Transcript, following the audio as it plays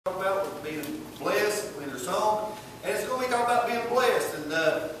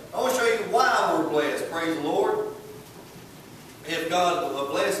praise the Lord. If God will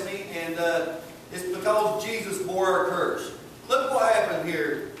bless me, and it's because Jesus bore our curse. Look what happened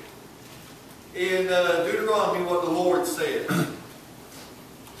here in Deuteronomy, what the Lord said. It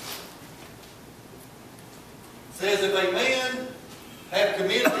says, if a man have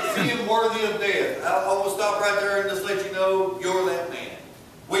committed a sin worthy of death. I want to stop right there and just let you know you're that man.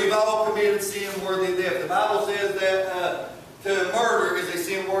 We've all committed sin worthy of death. The Bible says that to murder is a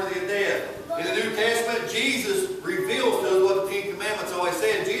sin worthy of death. In the New Testament, Jesus reveals to us what the Ten Commandments always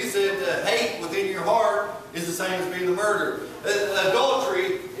said. Jesus said to hate within your heart is the same as being a murderer.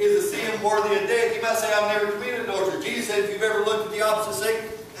 Adultery is a sin worthy of death. You might say, I've never committed adultery. Jesus said, if you've ever looked at the opposite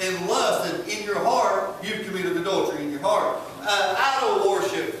sex and lusted in your heart, you've committed adultery in your heart. Idol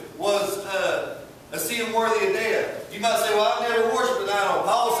worship was a sin worthy of death. You might say, well, I've never worshipped an idol.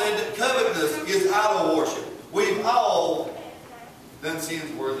 Paul said that covetousness is idol worship. We've all done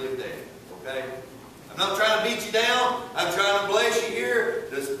sins worthy of death. Okay? I'm not trying to beat you down. I'm trying to bless you here.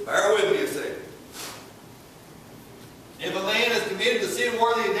 Just bear with me a second. If a man has committed a sin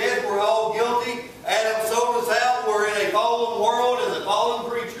worthy of death, we're all guilty. Adam sold us out. We're in a fallen world as a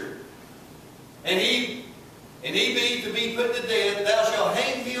fallen creature. And he be to be put to death. Thou shalt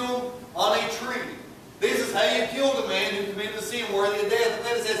hang him on a tree. This is how you killed a man who committed a sin worthy of death. And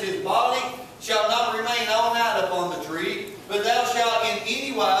then it says, his body shall not remain all night upon the tree, but thou shalt in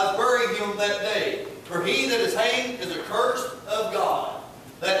any wise bury him that day. For he that is hanged is accursed of God,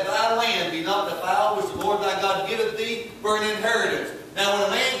 that thy land be not defiled, which the Lord thy God giveth thee for an inheritance. Now when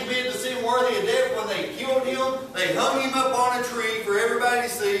a man committed a sin worthy of death, when they killed him, they hung him up on a tree for everybody to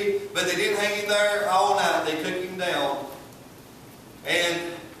see, but they didn't hang him there all night. They took him down.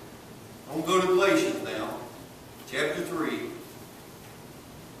 And I'm going to go to Galatians now, chapter 3,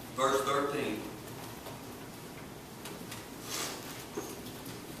 verse 13.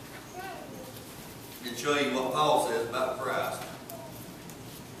 And show you what Paul says about Christ.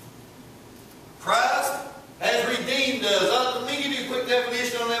 Christ has redeemed us. Let me give you a quick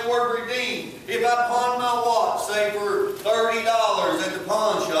definition on that word redeemed. If I pawn my watch, say for $30 at the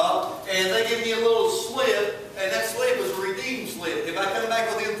pawn shop, and they give me a little slip, and that slip is a redeemed slip. If I come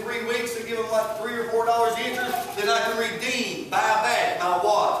back within 3 weeks and give them like $3 or $4 interest, then I can redeem, buy back my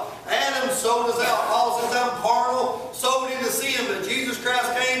watch. Adam sold us out. Paul says I'm carnal, sold into sin, but Jesus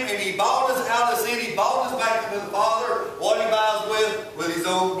Christ came and He bought us out of sin. He bought us back into the Father. What He buys with? With His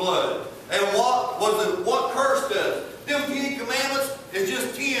own blood. And what curse does? Them 10 commandments is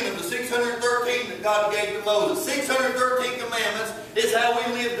just 10 of the 613 that God gave to Moses. 613 commandments is how we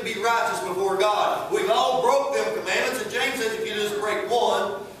live to be righteous before God. We've all broke them commandments, and James says if you just break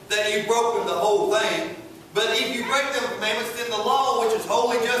one, that you've broken the whole thing. But if you break them commandments, then the law, which is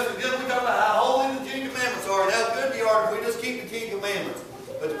holy, just, and good, we talk about how holy the 10 commandments are and how good they are if we just keep the 10 commandments.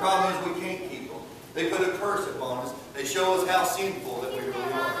 But the problem is we can't keep them. They put a curse upon us. They show us how sinful that we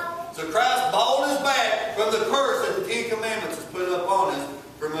really are. So Christ bought us back from the curse that the 10 commandments has put upon us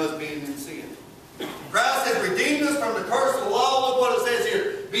from us being in sin. Christ has redeemed us from the curse of the law. Look what it says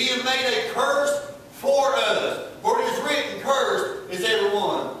here. Being made a curse for us. For it is written, cursed is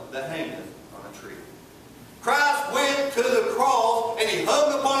everyone that hangeth on a tree. Christ went to the cross and He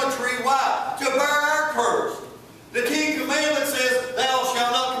hung upon a tree. Why? To bear our curse. The 10 commandments says, thou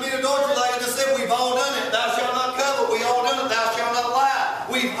shalt not commit adultery. Like I just said, we've all done it. Thou shalt not covet. We all done it. Thou shalt not lie.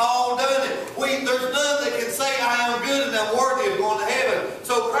 We've all done it. There's none that can say, I am good and I'm worthy of going to heaven.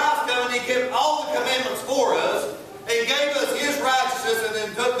 So Christ came and He kept all the commandments for us and gave us His righteousness and then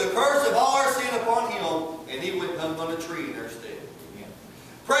took the curse of all our sin upon Him and He went and hung on a tree in our stead.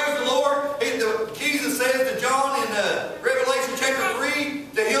 Praise the Lord. Jesus says to John in Revelation chapter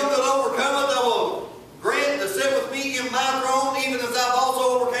 3, to him that overcometh I will grant to sit with me in my throne, even as I've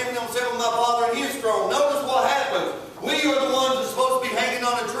also overcame them, sit with my Father in His throne. Notice what happens. We are the ones that are supposed to be hanging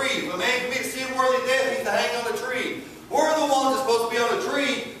on a tree. If a man commits sin worthy of death, he's to hang on a tree. We're the ones that are supposed to be on a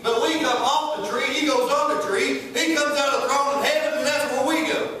tree, but we come off the tree, He goes on the tree, He comes out of the throne in heaven, and that's where we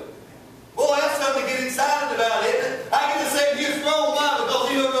go. Boy, that's something to get excited about, isn't it? I get to sit in His throne. Why? Because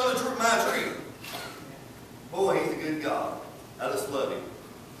He hung on my tree. Boy, He's a good God. I just love Him.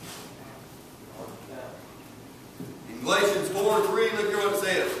 In Galatians 4:3, look here what it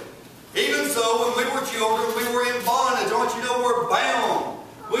says. Even so, when we were children, we were in bondage. Don't you know we're bound?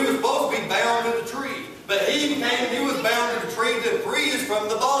 We were supposed to be bound to the tree. But He came, He was bound to the tree to free us from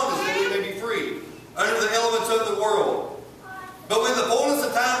the bondage, that we may be free under the elements of the world. But when the fullness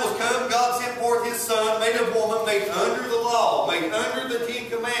of time was come, God sent forth His Son, made of woman, made under the law, made under the 10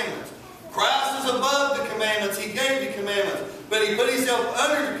 commandments. Christ is above the commandments. He gave the commandments. But He put Himself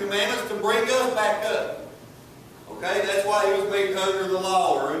under the commandments to bring us back up. Okay? That's why He was made under the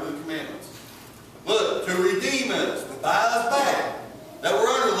law or under the commandments. Look, to redeem us, to buy us back, that we're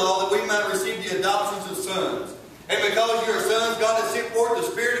under law, that we might receive the adoptions of sons. And because you are sons, God has sent forth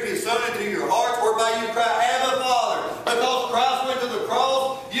the Spirit of His Son into your hearts, whereby you cry, Abba, Father. Because Christ went to the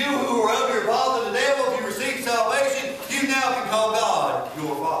cross, you who were of your father the devil, if you received salvation, you now can call God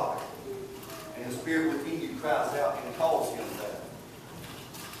your Father. And the Spirit within you cries out and calls Him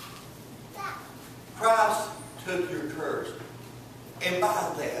that. Christ took your curse. And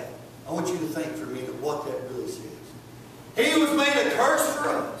by that, I want you to think for a minute what that really says. He was made a curse for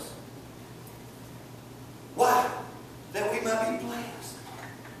us. Why? That we might be blessed.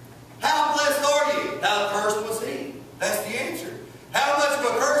 How blessed are you? How cursed was He? That's the answer. How much of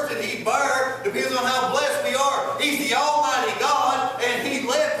a curse did He bear depends on how blessed we are. He's the Almighty God, and He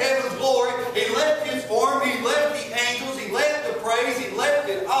left heaven's glory. He left His form. He left the angels. He left the praise. He left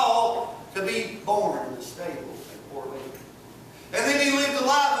it all to be born in the stable and poor living. And then He lived a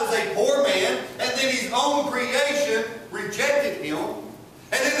life as a poor man, and then His own creation rejected Him.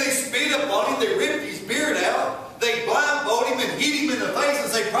 And then they spit upon Him, they ripped His beard out, they blindfolded Him and hit Him in the face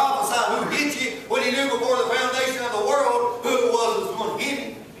and say, prophesy who hit you, when He knew before the foundation of the world who it was going to hit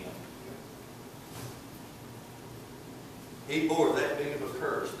Him. He bore that big of a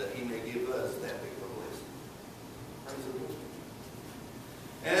curse that He may give us that big of a blessing. Praise the Lord.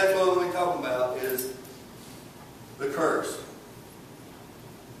 And that's what we're talking about is the curse.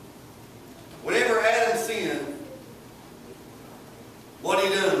 Whenever Adam sinned, what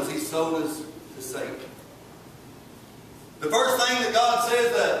he done was he sold us to Satan. The first thing that God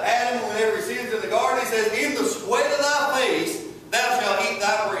says to Adam whenever he sins in the garden, He says, in the sweat of thy face thou shalt eat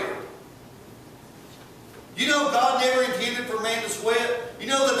thy bread. You know God never intended for man to sweat. You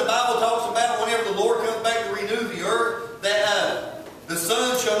know that the Bible talks about whenever the Lord comes back to renew the earth, that the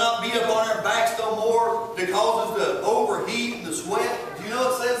sun shall not beat upon our backs no more to cause us to overheat in the sweat. Do you know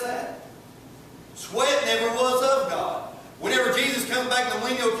it says that? Sweat never was of God. Whenever Jesus comes back in the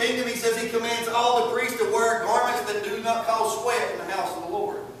millennial kingdom, He says He commands all the priests to wear garments that do not cause sweat in the house of the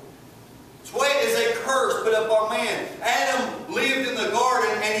Lord. Sweat is a curse put upon man. Adam lived in the garden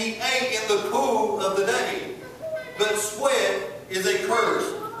and he ate in the cool of the day. But sweat is a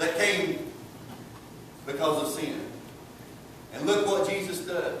curse that came because of sin. And look what Jesus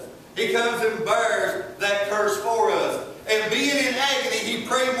does. He comes and bears that curse for us. And being in agony, He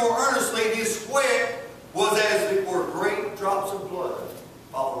prayed more earnestly, and His sweat was as it were great drops of blood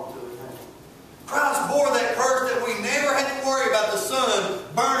falling to the ground. Christ bore that curse that we never had to worry about the sun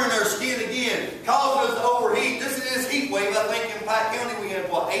burning our skin again, causing us to overheat. This is this heat wave. I think in Pike County we had,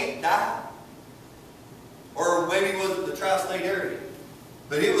 what, 8 die? Or maybe it was in the tri-state area.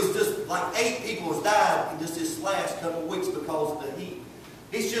 But it was just like 8 people has died in just this last couple of weeks because of the heat.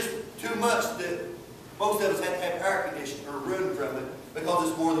 It's just too much that most of us had to have air conditioning or run from it because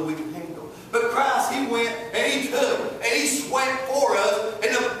it's more than we can handle. But Christ, He went and He took and He sweat for us.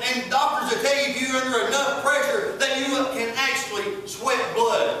 And doctors will tell you if you're under enough pressure that you can actually sweat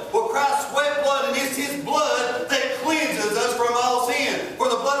blood. Well, Christ sweat blood, and it's His blood that cleanses us from all sin. For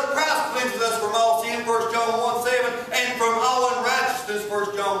the blood of Christ cleanses us from all sin, 1 John 1:7, and from all unrighteousness,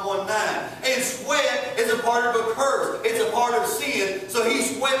 1 John 1:9. And sweat is a part of a curse. It's a part of sin. So He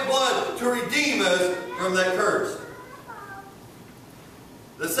sweat blood to redeem us from that curse.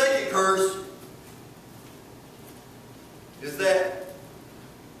 The second curse is that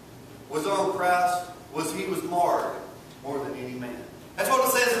was on Christ, was He was marred more than any man. That's what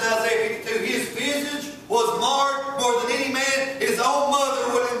it says in Isaiah 52. His visage was marred more than any man. His own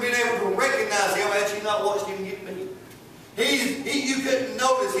mother wouldn't have been able to recognize Him had she not watched Him get beat. You couldn't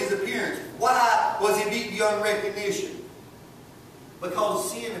notice His appearance. Why was He beat beyond recognition?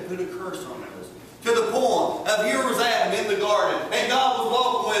 Because sin had put a curse on us. To the point of here was Adam in the garden, and God was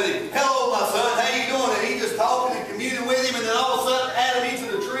walking with him. Hello, my son, how you doing? And he just talking and communing with him, and then all of a sudden Adam eats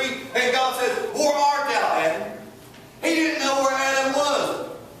of the tree, and God says, where art thou, Adam? He didn't know where Adam was.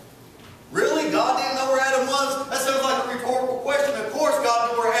 Really? God didn't know where Adam was? That sounds like a rhetorical question. Of course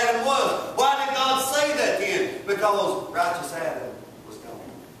God knew where Adam was. Why did God say that then? Because righteous Adam was gone.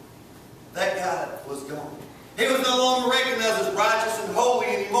 That guy was gone. He was no longer recognized as righteous and holy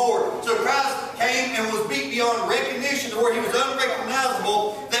anymore. So Christ came and was beat beyond recognition to where He was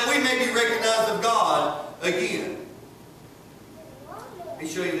unrecognizable, that we may be recognized of God again. Let me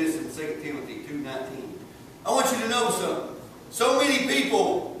show you this in 2 Timothy 2:19. I want you to know something. So many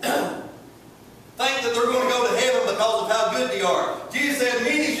people think that they're going to go to heaven because of how good they are. Jesus said,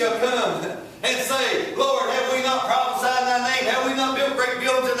 many shall come and say, Lord, have we not prophesied in Thy name? Have we not built great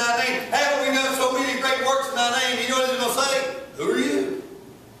buildings in Thy name? Haven't we done so many great works in Thy name? You know what He's going to say? Who are you?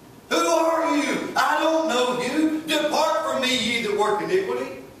 Who are you? I don't know you. Depart from me, ye that work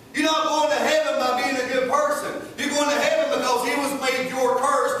iniquity. You're not going to heaven by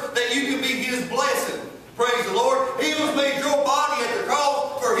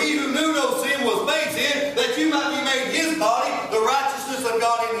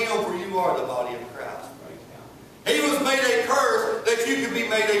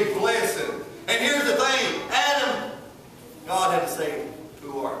made a blessing. And here's the thing, Adam, God had to say,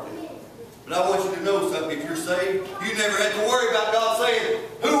 who art thou? But I want you to know something. If you're saved, you never have to worry about God saying,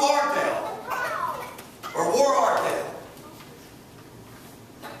 who art thou? Or where art thou?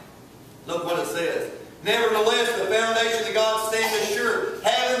 Look what it says. Nevertheless, the foundation of God standeth sure,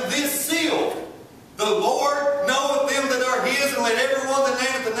 having this seal. The Lord knoweth them that are His, and let everyone that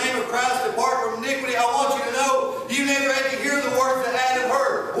nameth the name of Christ depart from iniquity. I want you to know, you never had to hear the words that Adam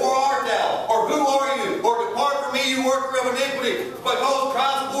heard. Where art thou? Or who are you? Or depart from me, you worker of iniquity. Because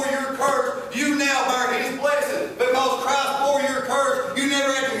Christ bore your curse, you now bear His blessing. Because Christ bore your curse, you never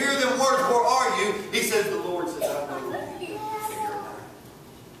had to hear them words, where are you? He says, the Lord says, I know you.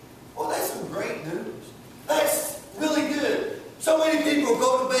 Well, that's some great news. That's really good. So many people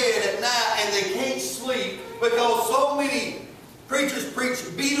go to bed at night and they can't sleep because so many preachers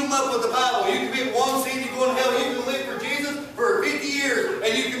beat them up with the Bible. You commit one sin, you're going to hell. You can live for Jesus for 50 years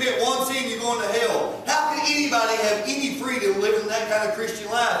and you commit one sin, you're going to hell. How can anybody have any freedom living that kind of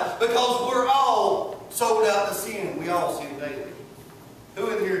Christian life? Because we're all sold out to sin. We all sin daily. Who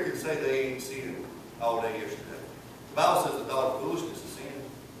in here can say they ain't sinned all day yesterday? The Bible says the thought of foolishness is sin.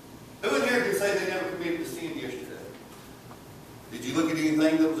 Who in here can say they never committed a sin yesterday? Did you look at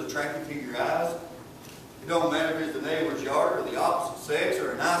anything that was attractive to your eyes? It don't matter if it's the neighbor's yard or the opposite sex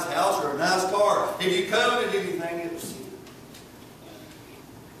or a nice house or a nice car. If you coveted anything, it was sin.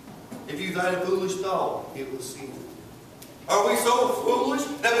 If you've had a foolish thought, it was sin. Are we so foolish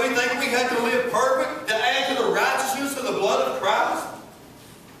that we think we have to live perfect to add to the righteousness of the blood of Christ?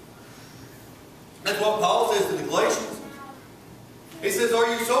 That's what Paul says to the Galatians. He says, are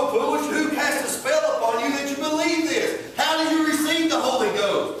you so foolish? Who cast a spell upon you that you believe this? How did you receive the Holy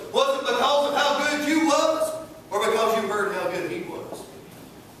Ghost? Was it because of how good you was? Or because you heard how good He was?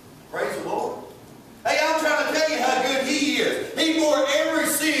 Praise the Lord. Hey, I'm trying to tell you how good He is. He bore every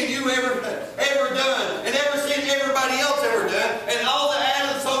sin you ever done. And every sin everybody else ever done. And all that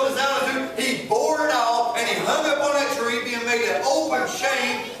Adam sold us out to, He bore it all. And He hung up on that tree, being made an open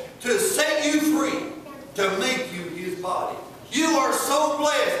shame to set you free. To make you His body. You are so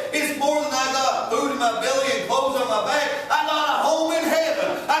blessed. It's more than I got food in my belly and clothes on my back. I got a home in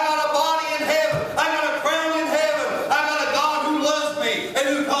heaven. I got a body in heaven. I got a crown in heaven. I got a God who loves me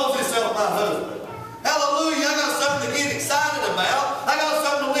and who calls Himself my husband. Hallelujah. I got something to get excited about. I got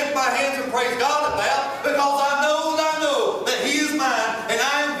something to lift my hands and praise God about because I know that He is mine and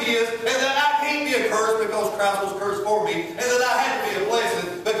I am His and that I can't be a curse because Christ was cursed for me and that I had to be a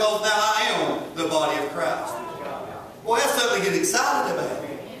blessing because now I am the body of Christ. Boy, that's something to get excited about.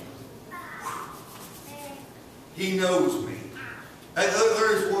 He knows me. Hey,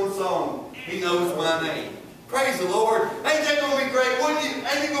 there's one song. He knows my name. Praise the Lord. Ain't that going to be great?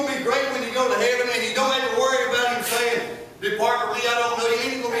 Ain't it going to be great when you go to heaven and you don't have to worry about Him saying, depart from me, I don't know you.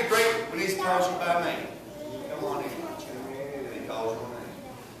 Ain't it going to be great when He calls you by name? Come on in. And He calls your name.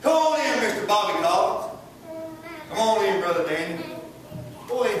 Come on in, Mr. Bobby Collins. Come on in, Brother Danny.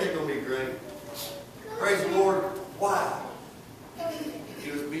 Boy, ain't that going to be great. Praise the Lord. Why?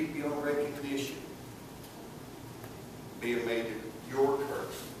 He was beat beyond recognition, being made your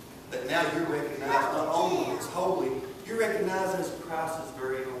curse. That now you're recognized not only as holy, you're recognized as Christ's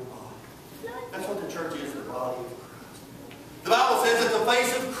very own body. That's what the church is, the body of Christ. The Bible says that the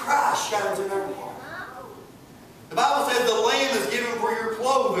face of Christ shines in our heart. The Bible says the Lamb is given for your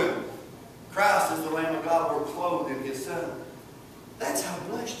clothing. Christ is the Lamb of God. We're clothed in His Son. That's how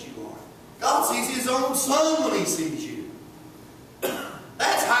blessed you are. God sees His own Son when He sees you.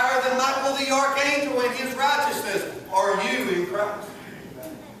 That's higher than Michael the Archangel in his righteousness. Are you in Christ?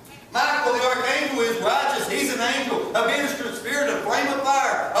 Michael the Archangel is righteous. He's an angel, a ministering spirit, a flame of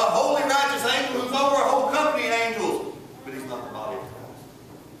fire, a holy righteous angel who's over a whole company of angels. But he's not the body of Christ.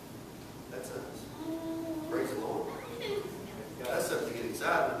 That's us. Praise the Lord. That's something to get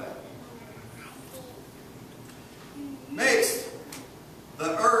excited about. Next,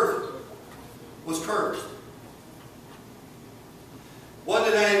 the earth was cursed. What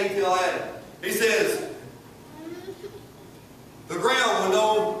did Adam tell Adam? He says, the ground will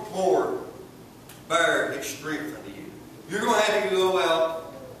no more bear its strength unto you. You're going to have to go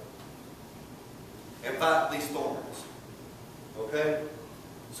out and fight these thorns. Okay?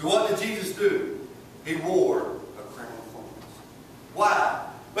 So what did Jesus do? He wore a crown of thorns. Why?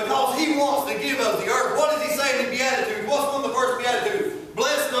 Because He wants to give us the earth. What does He say in the Beatitudes? What's one of the first Beatitudes?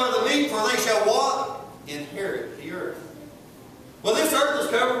 Blessed are the meek, for they shall what? Inherit the earth. Well, this earth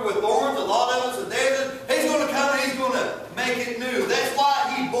is covered with thorns. A lot of it's a desert. He's going to come and He's going to make it new. That's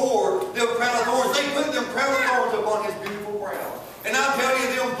why He bore the crown of thorns. They put them crown of thorns upon His beautiful brow. And I'm telling you,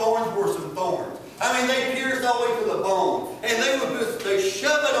 them thorns were some thorns. I mean, they pierced all the way to the bone. And they they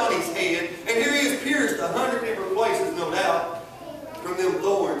shove it on his head, and here he is pierced 100 different places, no doubt, from them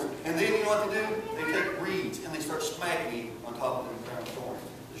thorns. And then you know what they do? They take reeds and they start smacking him on top of them crown of thorns.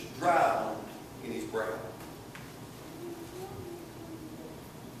 Just drive on in his brow.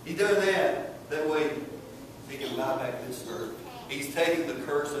 He done that way he can buy back this earth. He's taking the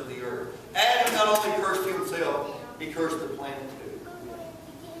curse of the earth. Adam not only cursed himself, he cursed the planet too.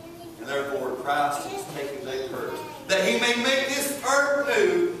 And therefore Christ is taking that curse, that he may make this earth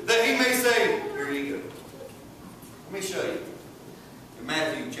new, that he may say, here you go. Let me show you. In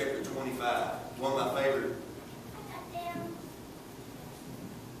Matthew chapter 25, one of my favorite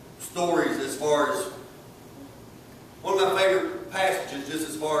stories as far as, one of my favorite passages just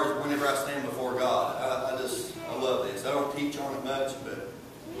as far as whenever I stand before God. I love this. I don't teach on it much, but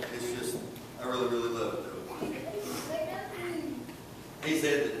it's just, I really, really love it though. He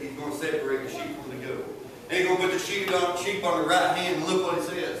said that he's going to separate the sheep from the goat. And he's going to put the sheep on the right hand, and look what he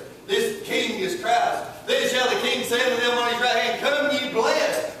says. This king is Christ. Then shall the king say to them on his right hand, come ye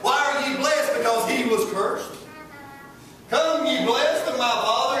blessed. Why are ye blessed? Because he was cursed. Come ye blessed of my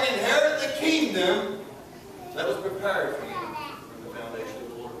Father, inherit the kingdom that was prepared for you from the foundation of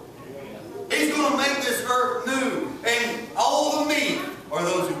the world. He's going to make this earth new, and all the meek are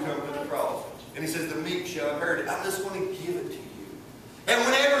those who come to the cross. And he says, the meek shall inherit it. I'm just going to give it to you. And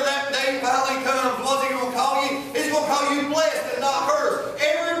whenever that day finally comes, what's he going to call you? He's going to call you blessed and not cursed.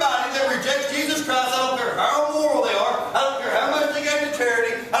 Everybody that rejects Jesus Christ, I don't care how moral they are, I don't care how much they gave to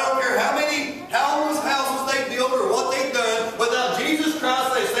charity, I don't care how many houses they built or what they've done, without Jesus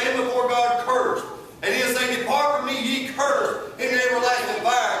Christ they stand before God cursed. And he'll say, depart from me, ye cursed, into everlasting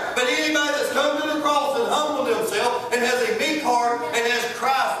fire. But anybody that's come to the cross and humbled himself and has a meek heart and has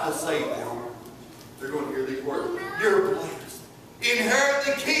Christ to save them, they're going to hear these words. You're blessed. Inherit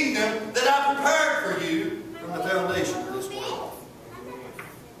the kingdom that I prepared for you from the foundation of this world.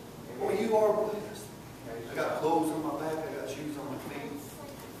 Well, you are blessed. I got clothes on my back. I got shoes on my feet.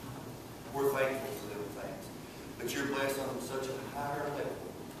 We're thankful for them things. But you're blessed on such a higher level.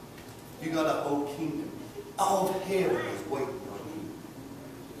 You got a whole kingdom. All of heaven is waiting on you.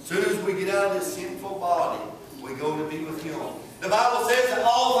 As soon as we get out of this sinful body, we go to be with Him. The Bible says that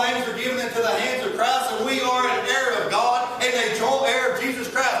all things are given into the hands of Christ, and we are an heir of God and a joint heir of Jesus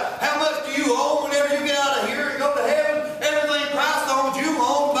Christ. How much do you own whenever you get out of here and go to heaven? Everything Christ owns, you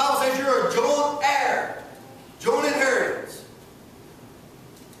own. The Bible says you're a joint heir. Joint inheritance.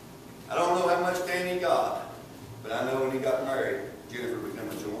 I don't know how much Danny got, but I know when he got married, Jennifer became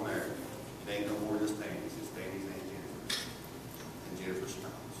a joint heir. It ain't no more just Danny's. It's Danny's and Jennifer's. And Jennifer's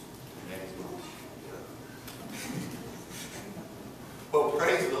spouse. And Danny's mom. But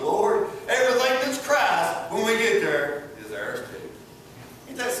praise the Lord, everything that's Christ, when we get there, is ours too.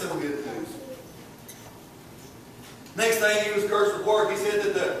 Ain't that some good news? Next thing, he was cursed with work. He said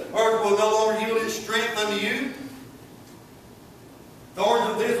that the earth will no longer yield its strength unto you. Thorns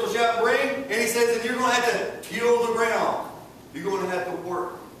and thistles shall bring. And he says that you're going to have to till the ground. You're going to have to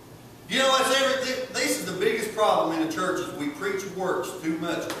work. You know, this is the biggest problem in the church is we preach works too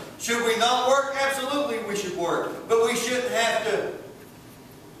much. Should we not work? Absolutely we should work. But we shouldn't have to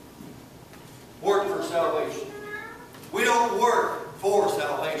work for salvation. We don't work for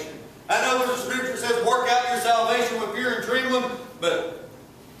salvation. I know there's a scripture that says work out your salvation with fear and trembling, but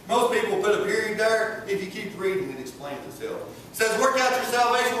most people put a period there. If you keep reading, it explains itself. It says work out your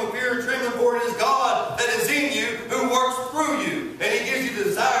salvation with fear and trembling, for it is God that is in you who works through you. And He gives you the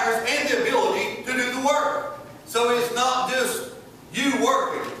desires and the ability to do the work. So it's not just you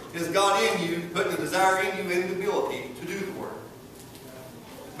working. It's God in you, putting the desire in you and the ability to do the work.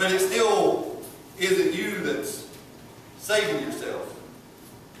 But it still isn't you that's saving yourself.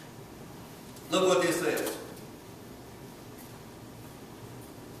 Look what this says.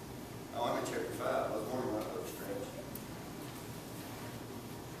 Oh, I'm in chapter 5. I was wondering why that was strange.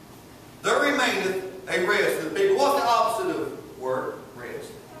 There remaineth a rest for the people. What's the opposite of work?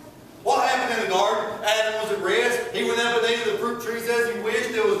 Rest. What happened in the garden? Adam was at rest. He went up and ate of the fruit trees as he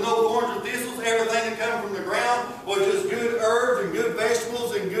wished. There was no thorns or thistles. Everything that came from the ground was just good herbs and good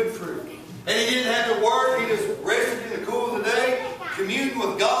vegetables and good fruit. And he didn't have to work. He just rested in the cool of the day, communed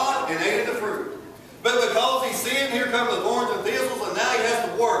with God, and ate of the fruit. But because he sinned, here come the thorns and thistles, and now he has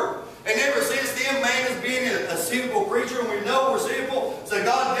to work. And ever since then, man has been a sinful creature, and we know we're sinful. So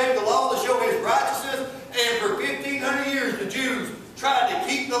God gave the law to show His righteousness, and for 1,500 years the Jews tried to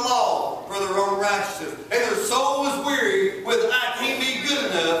keep the law for their own righteousness. And their soul was weary with, I can't be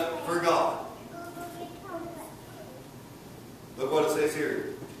good enough for God. Look what it says here.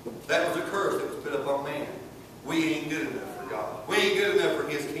 That was a curse that was put upon man. We ain't good enough for God. We ain't good enough for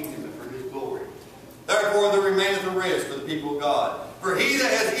His kingdom and for His glory. There therefore there remaineth a rest for the people of God. For he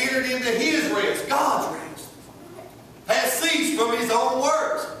that has entered into his rest, God's rest, has ceased from his own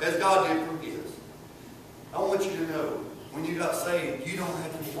works, as God did from his. I want you to know, when you got saved, you don't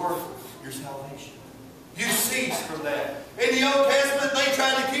have to work your salvation. You cease from that. In the Old Testament, they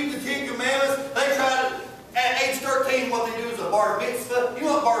tried to keep the 10 Commandments. They tried to, at age 13, what they do is a bar mitzvah. You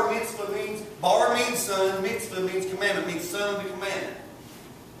know what bar mitzvah means? Bar means son, mitzvah means commandment, means son to commandment.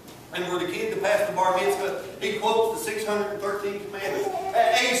 And for the kid to pass the bar mitzvah, he quotes the 613 commandments.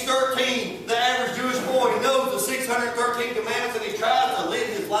 At age 13, the average Jewish boy knows the 613 commandments and he tries to live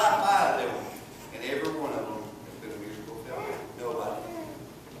his life by them. And every one of them has been a musical failure. Nobody.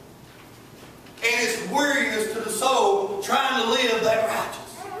 And it's weariness to the soul trying to live that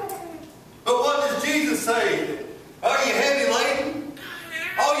righteous. But what does Jesus say? Are you heavy laden?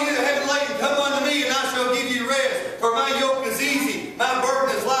 All you heavy laden, come unto me and I shall give you rest. For my yoke is easy, my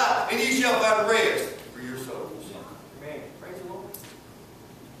burden is light, and ye shall find rest for your souls. Amen. Praise the Lord.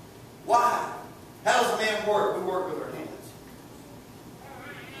 Why? How does a man work? We work with our hands.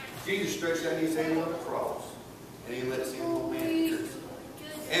 Jesus stretched out his hand on the cross, and he let sinful man pierce it.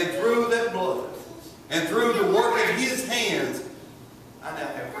 And through that blood, and through the work of his hands, I now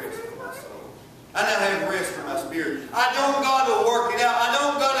have rest for my soul. I now have rest for my spirit. I don't got to work it out. I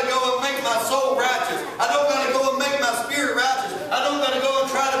don't got to go and make my soul righteous. I don't got to go and make my spirit righteous. I don't got to go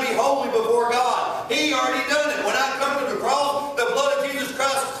and try to be holy before God. He already done it. When I come to the cross, the blood of Jesus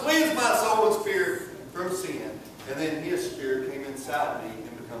Christ cleansed my soul and spirit from sin. And then his spirit came inside me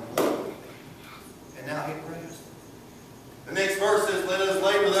and become holy. And now he rests. The next verse says, let us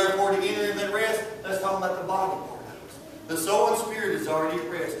labor therefore to enter in that rest. That's talking about the body part. The soul and spirit is already at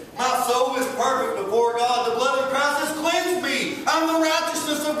rest. My soul is perfect before God. The blood of Christ has cleansed me. I'm the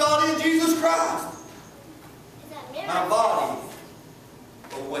righteousness of God in Jesus Christ. My body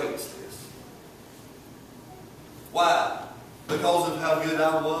awaits this. Why? Because of how good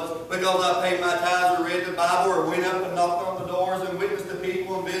I was? Because I paid my tithes or read the Bible or went up and knocked on the doors and witnessed the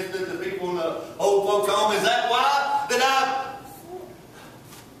people and visited the people in the old folks' home? Is that why? That I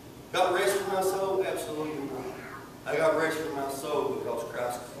got rest for my soul? Absolutely not. I got rest for my soul because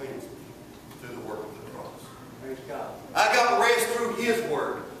Christ cleansed me through the work of the cross. Praise God. I got rest through his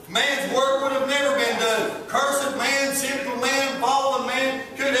work. Man's work would have never been done. Cursed man, sinful man, fallen man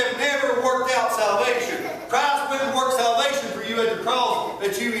could have never worked out salvation. Christ wouldn't work salvation for you at the cross,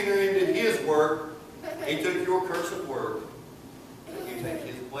 that you enter into his work. He took your cursed work, and you take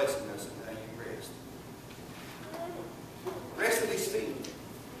his blessedness, and now you rest. Rest at his feet.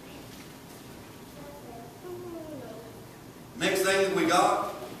 Next thing that we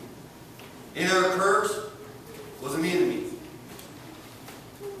got in our curse was an enemy.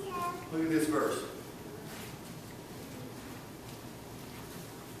 Look at this verse.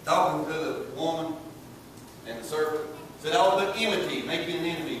 Talking to the woman and the serpent, said, I will put enmity, make you an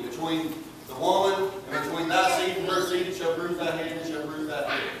enemy between the woman and between thy seed and her seed. It shall bruise thy head, and it shall bruise thy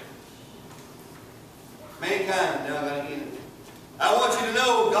head. Mankind now got an enemy. I want you to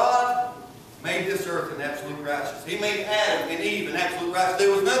know God made this earth an absolute righteous. He made Adam and Eve an absolute righteous.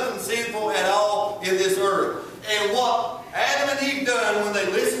 There was nothing sinful at all in this earth. And what Adam and Eve done when they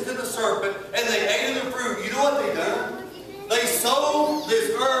listened to the serpent and they ate of the fruit, you know what they done? They sold this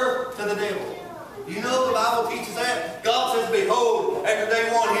earth to the devil. You know the Bible teaches that? God says, behold, after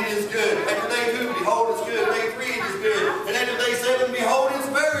day 1 it is good. After day 2, behold, it's good. Day 3, it is good. And after day 7, behold, it's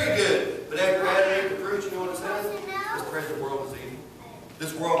very good. But after Adam ate the fruit, you know what it says? This present world is evil.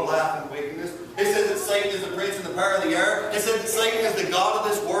 This world of life and wickedness. It says that Satan is the prince and the power of the air. It says that Satan is the god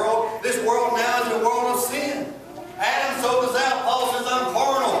of this world. This world now is a world of sin. Adam sold us out. Paul says, I'm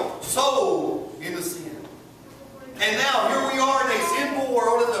carnal, sold into sin. And now here we are in a sinful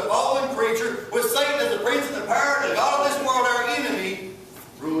world as a fallen creature with Satan as the prince and the power and the god of this world, our enemy,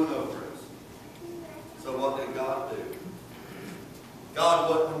 ruling over us. So what did God do?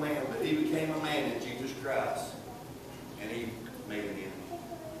 God wasn't a man, but he became a man in Jesus Christ. And he made an enemy.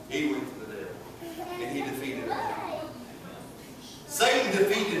 He went to the devil. And he defeated him. Satan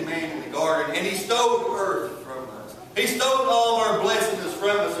defeated man in the garden. And he stole earth from us. He stole all our blessings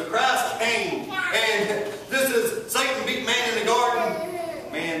from us. So Christ came. And this is Satan beat man in the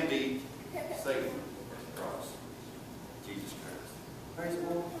garden. Man beat Satan at the cross. Jesus Christ. Praise the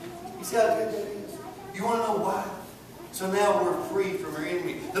Lord. You see how good that is? You want to know why? So now we're free from our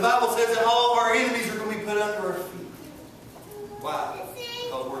enemy. The Bible says that all of our enemies are going to be put under our feet. Why?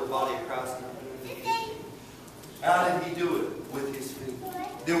 Because we're the body of Christ. How did he do it? With his feet.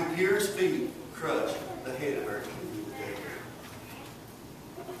 The pierced feet crushed the head of our enemy.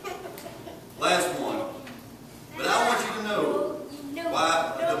 Last one. But I want you to know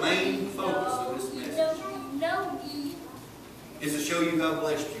why the main focus of this message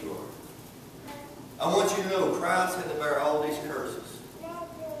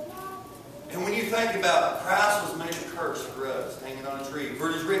And when you think about it, Christ was made a curse for us, hanging on a tree. For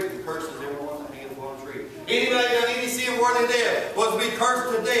it is written, curses everyone that hangeth upon a tree. Anybody done any sin worthy of death was to be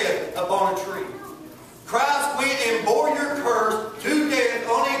cursed to death upon a tree. Christ went and bore your curse to death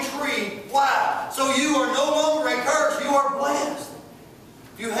on a tree. Why? So you are no longer a curse, you are blessed.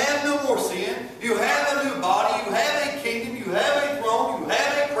 You have no more sin. You have a new body. You have a kingdom. You have a throne. You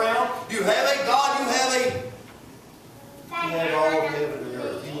have a crown. You have a God. You have all of heaven and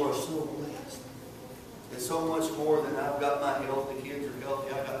earth. You are so blessed. It's so much more than I've got my health. The kids are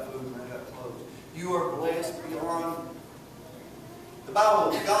healthy. I got food and I got clothes. You are blessed beyond. The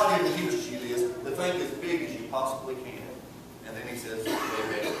Bible, God even teaches you this, to think as big as you possibly can. And then He says,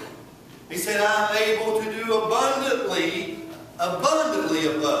 amen. He said, I'm able to do abundantly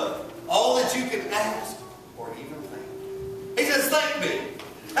above all that you can ask or even think. He says, think big.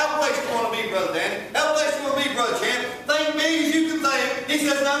 How blessed you want to be, Brother Danny? How blessed you want to be, Brother Champ? Think big as you can think. He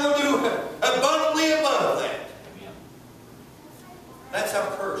says, I'm going to do abundantly above that. That's how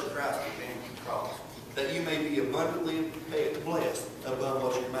cursed Christ became on the cross. That you may be abundantly blessed above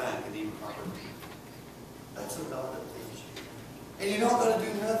what your mind can even comprehend. That's a God that loves you. And you're not going to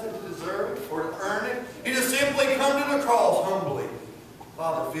do nothing to deserve it or to earn it. You just simply come to the cross humbly.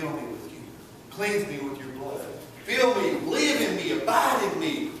 Father, fill me with you. Cleanse me with your blood. Fill me, live in me, abide in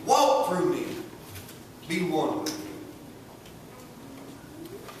me, walk through me. Be one with me.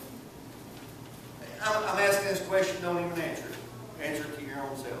 I'm asking this question, don't even answer it. Answer it to your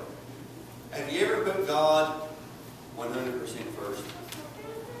own self. Have you ever put God 100% first?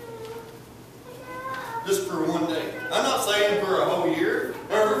 Just for one day. I'm not saying for a whole year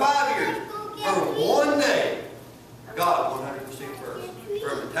or for 5 years. For one day, God 100% first.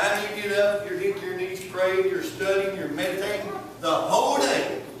 From the time you get up, you're getting your knees prayed, you're studying, you're meditating, the whole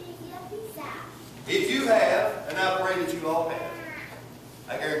day. If you have, and I pray that you all have,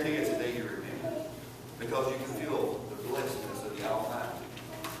 I guarantee it's a day you remember. Because you can feel the blessedness of the Almighty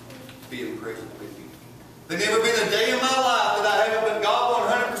being present with you. There's never been a day in my life that I haven't put God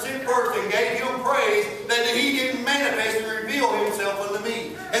 100% first and gave Him praise that He didn't manifest and reveal Himself unto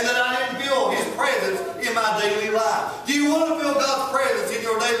me. And that I didn't feel His presence in my daily life. Do you want to feel God's presence in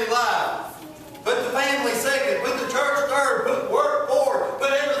your daily life? Put the family second. Put the church third. Put work fourth.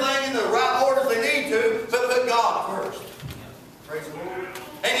 Put everything in the right orders they need to. But put God first. Praise the Lord.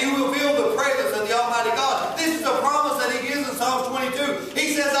 And you will feel the presence of the Almighty God. This is a promise that He gives in Psalms 22.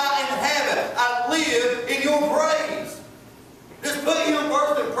 He says, I inhabit, I live in your praise. Just put Him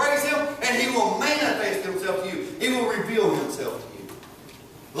first and praise Him, and He will manifest Himself to you. He will reveal Himself to you.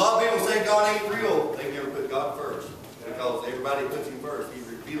 A lot of people say God ain't real. They never put God first. Because everybody puts Him first. He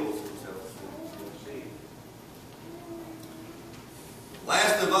reveals Himself to you.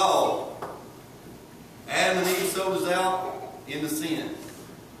 Last of all, Adam and Eve sold us out into sin.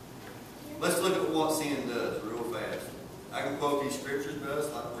 Let's look at what sin does real fast. I can quote these scriptures, but I'd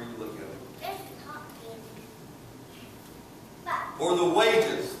like for you to look at them. For the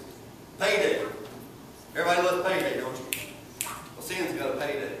wages, payday. Everybody loves payday, don't you? Well, sin's got a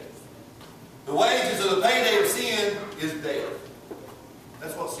payday. The wages of the payday of sin is death.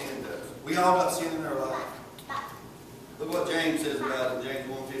 That's what sin does. We all got sin in our life. Look what James says about it in James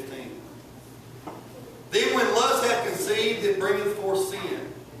 1:15. Then when lust hath conceived, it bringeth forth sin.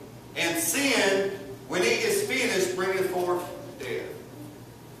 And sin, when it is finished, bringeth forth death.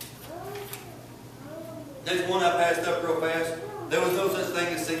 There's one I passed up real fast. There was no such thing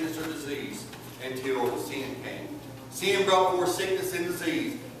as sickness or disease until sin came. Sin brought forth sickness and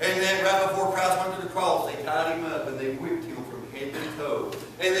disease. And then right before Christ went to the cross, they tied Him up and they whipped Him from head to toe.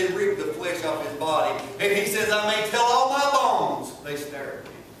 And they ripped the flesh off His body. And He says, I may tell all my bones, they stare at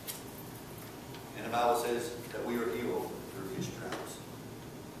me. And the Bible says that we are healed through His stripes.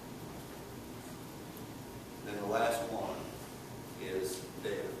 Then the last one is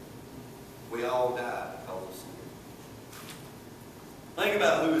death. We all die because of sin. Think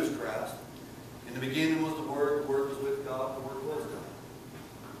about who is Christ. In the beginning was the Word was with God, the Word was God.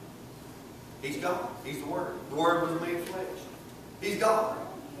 He's God. He's the Word. The Word was made flesh. He's God.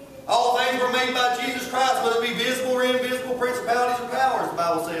 All things were made by Jesus Christ, whether it be visible or invisible, principalities or powers, the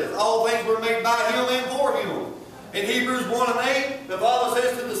Bible says. All things were made by Him and for Him. In Hebrews 1:8, the Bible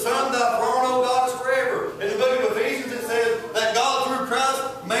says to the Son, Thy throne, O God, is forever. In the book of Ephesians, it says that God, through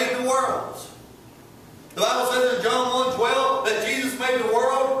Christ, made the worlds. The Bible says in John 1:12 that Jesus made the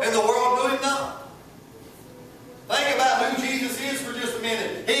world, and the world knew Him not. Think about who Jesus is for just a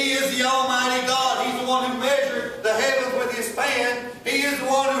minute. He is the Almighty God. He's the one who measured the heavens with His span. He is the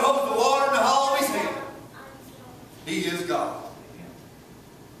one who holds the water in the hollow of His hand. He is God.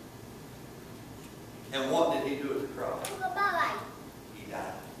 And what did He do at the cross? He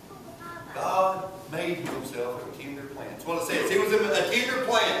died. God That's what it says. He was a tender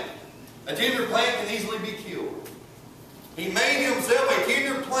plant. A tender plant can easily be killed. He made himself a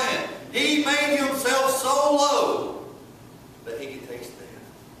tender plant. He made himself so low that he could taste death.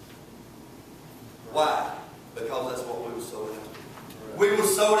 Why? Because that's what we were sold out to. We were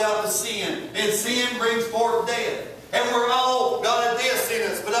sold out to sin. And sin brings forth death. And we're all got a death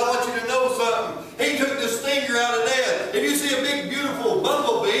sentence. But I want you to know something. He took the stinger out of death. If you see a big, beautiful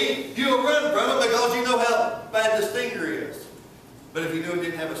bumblebee, you'll run from it because you know how bad the stinger is. But if you knew it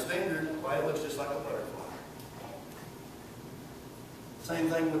didn't have a stinger, why, it looks just like a butterfly. Same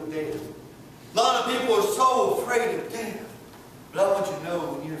thing with death. A lot of people are so afraid of death. But I want you to know,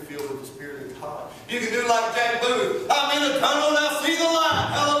 when you're filled with the Spirit of God, you can do like Jack Booth. I'm in a tunnel and I see the light.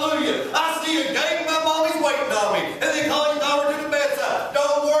 Hallelujah. I see a gate and my mommy's waiting on me. And they call you over to the bedside.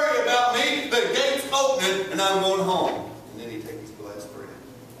 Don't worry about me. The gate's opening and I'm going home. And then he takes his glass bread.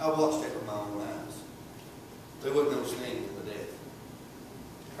 I watched it with my own eyes. There wasn't no sting in the death.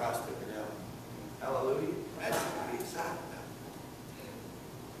 Christ took it out. Hallelujah. That's what to be excited about.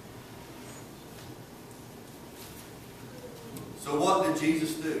 So what did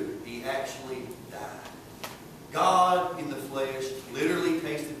Jesus do? He actually died. God in the flesh literally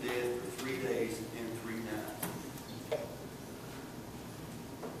tasted death for 3 days and 3 nights.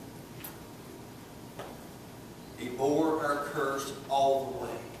 He bore our curse all the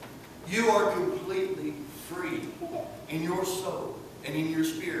way. You are completely free in your soul and in your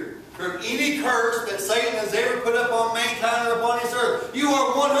spirit from any curse that Satan has ever put up on mankind or upon his earth. You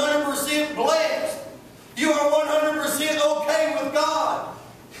are 100% blessed. You are 100% okay with God.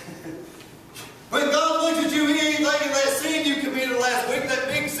 When God looks at you, He ain't thinking that sin you committed last week, that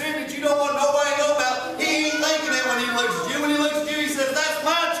big sin that you don't want nobody to know about. He ain't thinking that when He looks at you. When He looks at you, He says, that's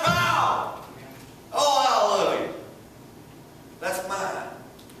my child. Oh, hallelujah. That's mine.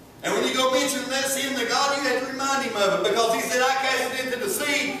 And when you go mention that sin to God, you have to remind Him of it, because He said, I cast it into the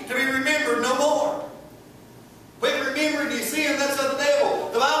sea to be remembered no more. Quit remembering your sin, that's of the devil.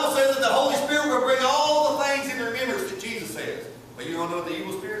 The Bible says that the Holy Spirit will bring all the things in remembrance that Jesus says. But you don't know what the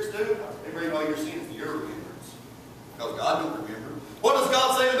evil spirits do? They bring all your sins to your remembrance. Because God don't remember. What does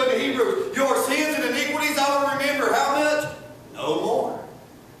God say in the book of Hebrews? Your sins and iniquities I will remember. How much? No more.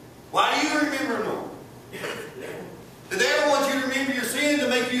 Why do you remember no more? The devil wants you to remember your sin to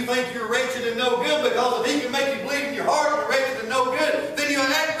make you think you're wretched and no good, because if he can make you believe in your heart you're wretched and no good, then you'll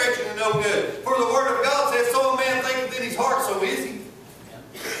act wretched and no good. For the Word of God says, so a man thinketh in his heart, so is he.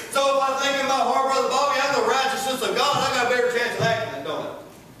 So if I think in my heart, Brother Bobby, I'm the righteousness of God, I got a better chance of acting than, don't I?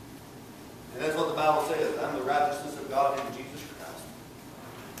 And that's what the Bible says. I'm the righteousness of God in Jesus Christ.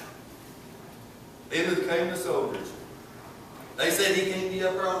 Then came the soldiers. They said he can't be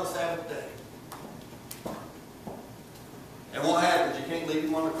up there on the Sabbath day. And what happens? You can't leave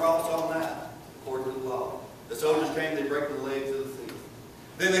him on the cross all night, according to the law. The soldiers came, they break the legs of the thief.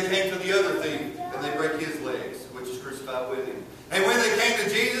 Then they came to the other thief, and they break his legs, which is crucified with him. And when they came to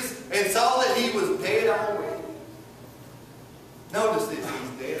Jesus and saw that he was dead already. Notice this, he's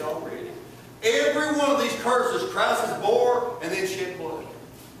dead already. Every one of these curses Christ has bore and then shed blood.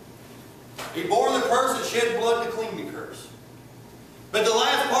 He bore the curse and shed blood to clean the curse. But the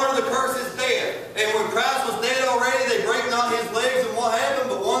last part of the curse is death. And when Christ was dead already, they break not his legs, and what happened?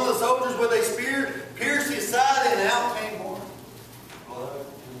 But one of the soldiers with a spear pierced his side, and out came what? Blood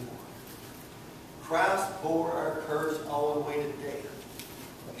and water. Christ bore our curse all the way to death.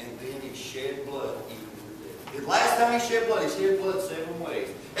 And then he shed blood even to death. The last time he shed blood 7 ways.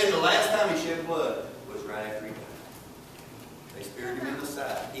 And the last time he shed blood was right after he died. They speared him in the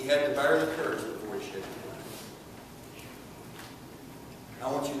side. He had to bear the curse before he shed blood.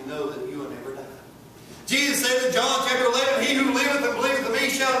 I want you to know that you will never die. Jesus said in John chapter 11, he who liveth and believeth in me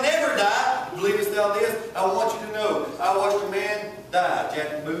shall never die. Believest thou this? I want you to know, I watched a man die,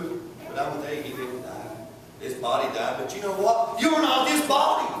 Jack Booth, but I'm going to tell you, he didn't die. His body died, but you know what? You're not this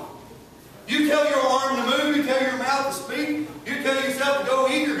body. You tell your arm to move, you tell your mouth to speak, you tell yourself to go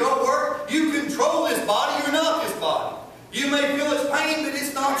eat or go work. You control this body, you're not this body. You may feel its pain, but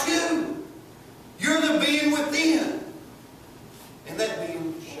it's not you. You're the being within. And that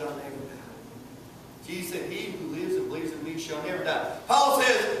being shall never die. Jesus said, he who lives and believes in me shall never die. Paul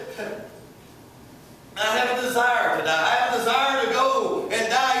says, I have a desire to die. I have a desire to go and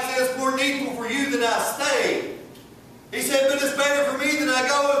die. He says, it's more needful for you that I stay. He said, but it's better for me that I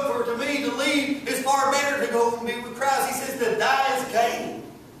go, and for to me to leave, it's far better to go and be with Christ. He says, to die is gain.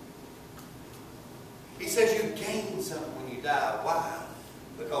 He says, you gain something when you die. Why?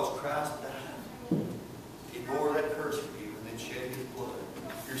 Because Christ died. He bore that curse for you and then shed his blood.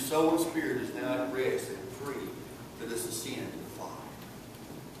 Your soul and spirit is now at rest and free to this ascend to the Father.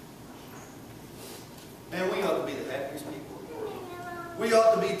 Man, we ought to be the happiest people. We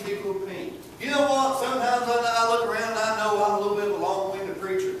ought to be tickled pink. You know what? Sometimes I look around and I know I'm a little bit of a long-winded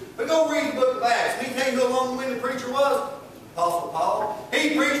preacher. But go read the book of Acts. Let me tell you who a long-winded preacher was. Apostle Paul.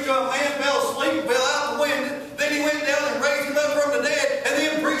 He preached to a man, fell asleep, fell out the window. Then he went down and raised him up from the dead, and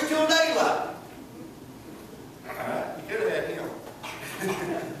then preached till daylight. Alright, you could have had him.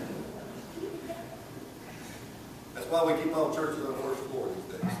 That's why we keep all churches on the first floor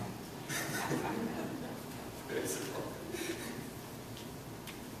these days.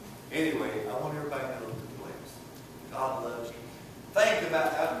 Anyway, I want everybody to know the place. God loves you. Think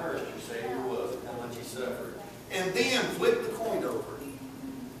about how cursed your Savior was and how much He suffered. And then flip the coin over.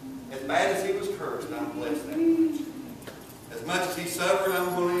 As bad as He was cursed, I'm blessed that much. As much as He suffered,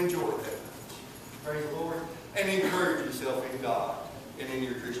 I'm going to enjoy that much. Praise the Lord. And encourage yourself in God and in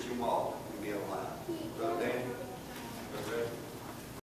your Christian walk and be alive. Brother Danny? Brother Ray?